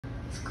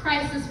It's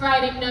crisis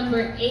writing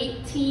number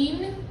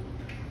 18,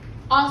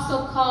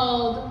 also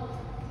called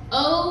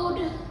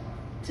Ode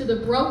to the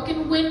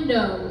Broken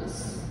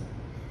Windows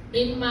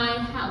in My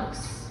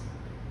House.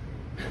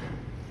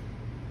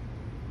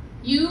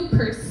 You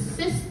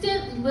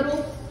persistent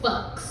little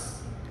fucks.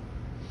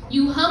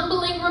 You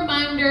humbling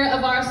reminder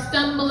of our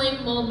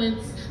stumbling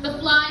moments, the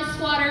fly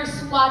swatter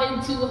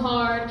swatted too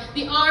hard,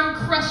 the arm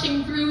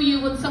crushing through you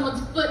when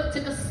someone's foot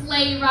took a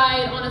sleigh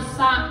ride on a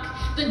sock,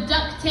 the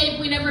duct tape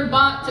we never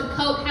bought to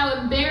coat how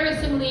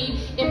embarrassingly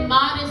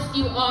immodest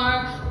you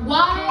are.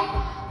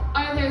 Why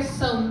are there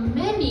so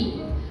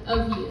many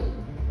of you?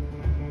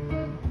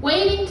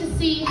 Waiting to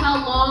see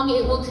how long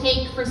it will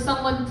take for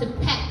someone to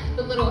peck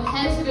the little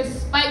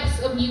hazardous spikes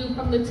of you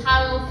from the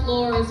tile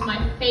floor is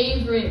my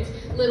favorite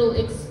little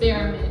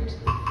experiment.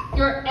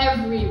 You're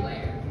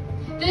everywhere.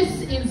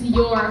 This is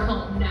your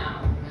home now.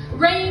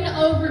 Reign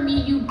over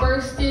me, you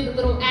bursted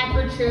little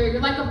aperture.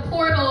 You're like a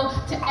portal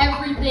to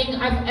everything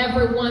I've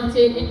ever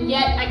wanted, and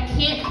yet I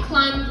can't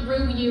climb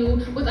through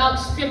you without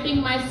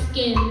stripping my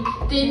skin,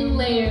 thin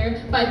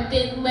layer by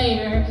thin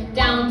layer,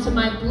 down to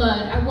my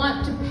blood. I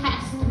want to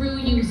pass through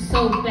you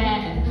so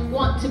bad,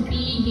 want to be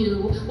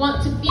you,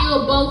 want to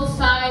feel both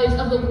sides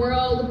of the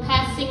world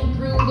passing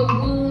through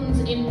the wounds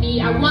in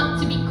me. I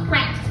want to be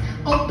cracked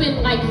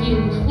open like you,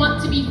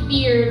 want to be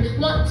feared,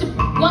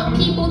 want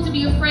people to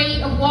be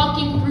afraid of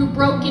walking through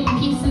broken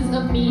pieces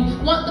of me,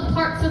 want the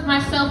parts of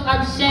myself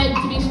I've shed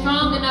to be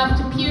strong enough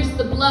to pierce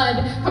the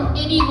blood from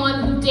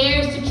anyone who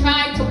dares to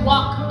try to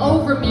walk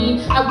over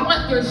me. I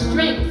want your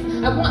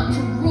strength. I want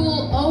to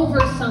rule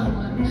over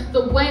someone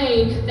the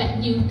way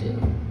that you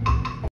do.